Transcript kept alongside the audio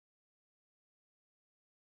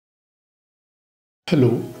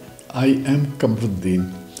Hello, I am Kamruddin.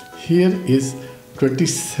 Here is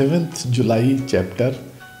 27th July chapter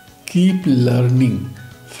Keep Learning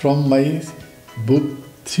from my book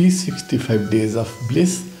 365 Days of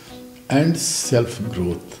Bliss and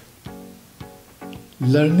Self-Growth.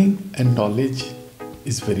 Learning and knowledge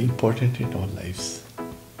is very important in our lives.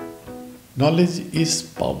 Knowledge is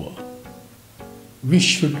power. We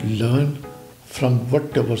should learn from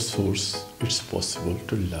whatever source it's possible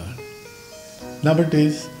to learn.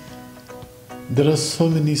 Nowadays, there are so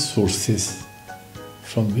many sources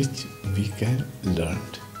from which we can learn.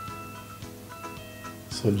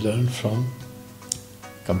 So learn from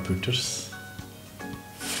computers,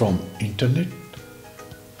 from internet,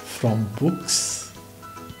 from books,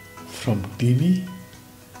 from TV.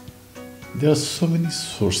 There are so many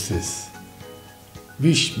sources.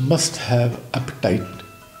 We must have appetite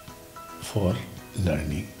for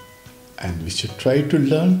learning, and we should try to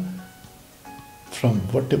learn from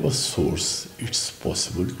whatever source it's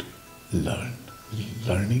possible to learn.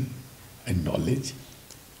 Learning and knowledge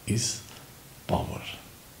is power.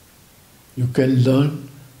 You can learn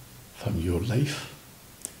from your life.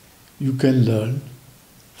 You can learn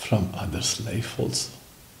from others' life also.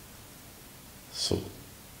 So,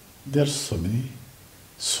 there are so many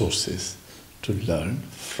sources to learn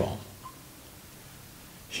from.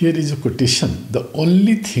 Here is a quotation: "The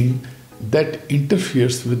only thing that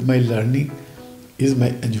interferes with my learning is my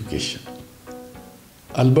education."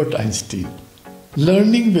 Albert Einstein.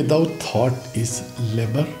 Learning without thought is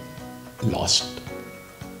labor lost.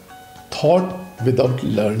 Thought without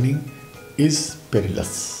learning is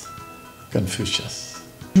perilous. Confucius.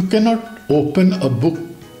 You cannot open a book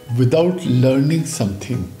without learning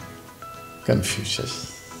something. Confucius.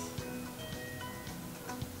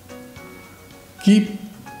 Keep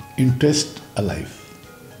interest alive.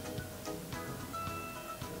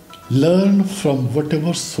 Learn from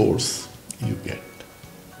whatever source you get.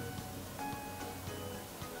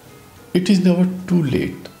 It is never too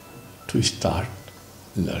late to start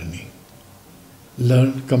learning.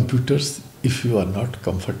 Learn computers if you are not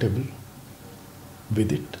comfortable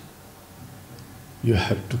with it. You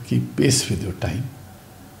have to keep pace with your time,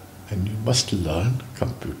 and you must learn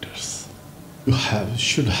computers. You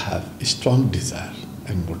should have a strong desire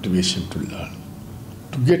and motivation to learn.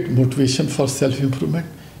 To get motivation for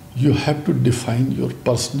self-improvement, you have to define your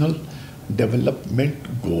personal development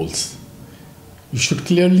goals. You should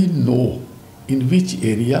clearly know in which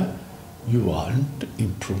area you want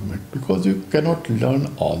improvement, because you cannot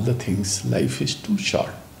learn all the things. Life is too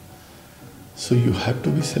short. So you have to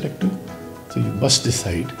be selective. So you must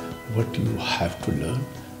decide what you have to learn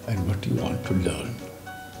and what you want to learn.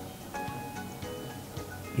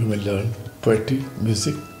 You may learn poetry,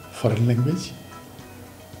 music, foreign language,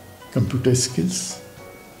 computer skills.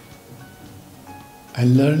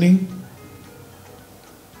 And learning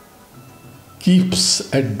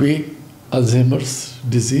keeps at bay Alzheimer's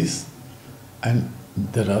disease, and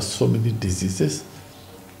there are so many diseases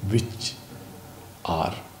which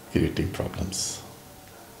are creating problems.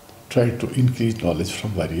 Try to increase knowledge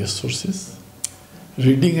from various sources.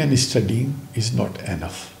 Reading and studying is not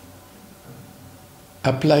enough.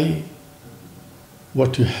 Apply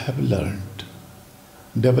what you have learned.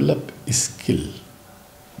 Develop a skill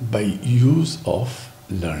by use of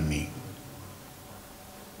learning.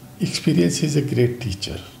 Experience is a great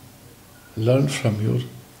teacher. Learn from your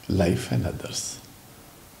life and others.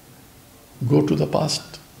 Go to the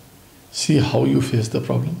past. See how you face the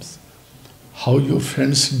problems, how your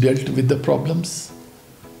friends dealt with the problems,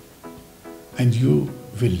 and you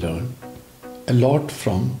will learn a lot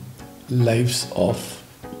from lives of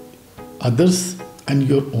others and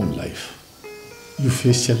your own life. You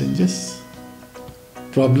face challenges.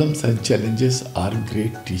 Problems and challenges are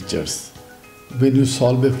great teachers. When you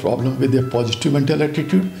solve a problem with a positive mental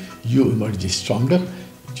attitude, you emerge stronger.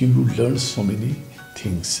 You learn so many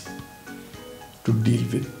things to deal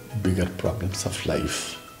with bigger problems of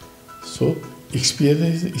life. So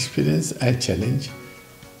experience and challenge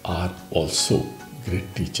are also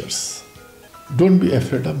great teachers. Don't be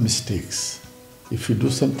afraid of mistakes. If you do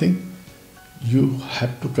something, you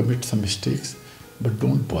have to commit some mistakes, but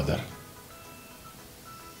don't bother.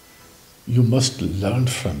 You must learn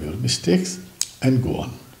from your mistakes and go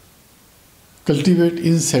on. Cultivate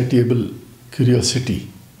insatiable curiosity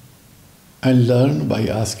and learn by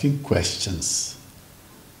asking questions.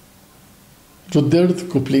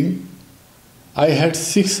 Rudyard Kipling. I had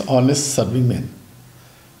 6 honest serving men.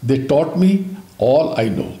 They taught me all I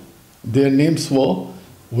know. Their names were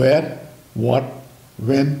where, what,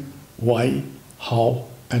 when, why, how,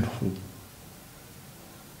 and who.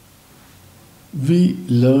 We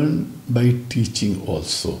learn by teaching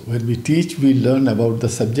also. When we teach, we learn about the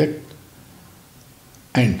subject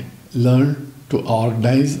and learn to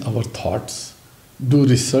organize our thoughts, do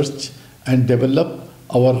research, and develop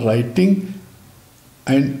our writing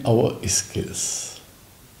and our skills.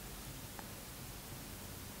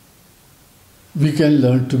 We can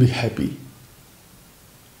learn to be happy.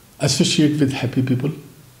 Associate with happy people.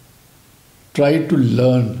 Try to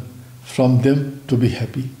learn from them to be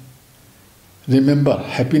happy. Remember,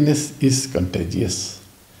 happiness is contagious.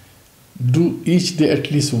 Do each day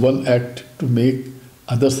at least one act to make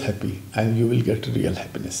others happy, and you will get real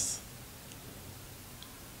happiness.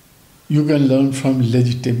 You can learn from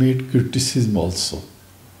legitimate criticism also.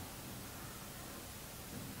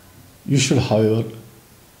 You should, however,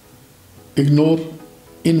 ignore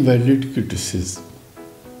invalid criticism.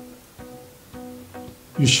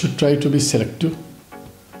 You should try to be selective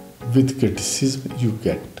with criticism you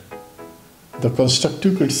get. The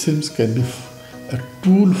constructive criticisms can be a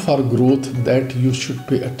tool for growth that you should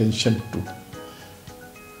pay attention to.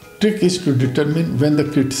 Trick is to determine when the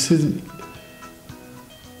criticism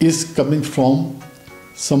is coming from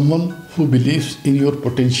someone who believes in your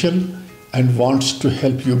potential and wants to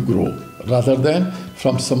help you grow, rather than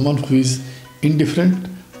from someone who is indifferent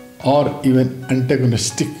or even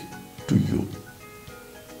antagonistic to you.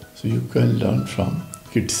 So you can learn from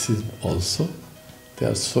criticism also.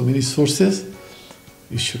 There are so many sources.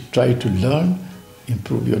 You should try to learn,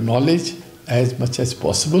 improve your knowledge as much as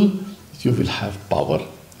possible. You will have power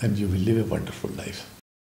and you will live a wonderful life.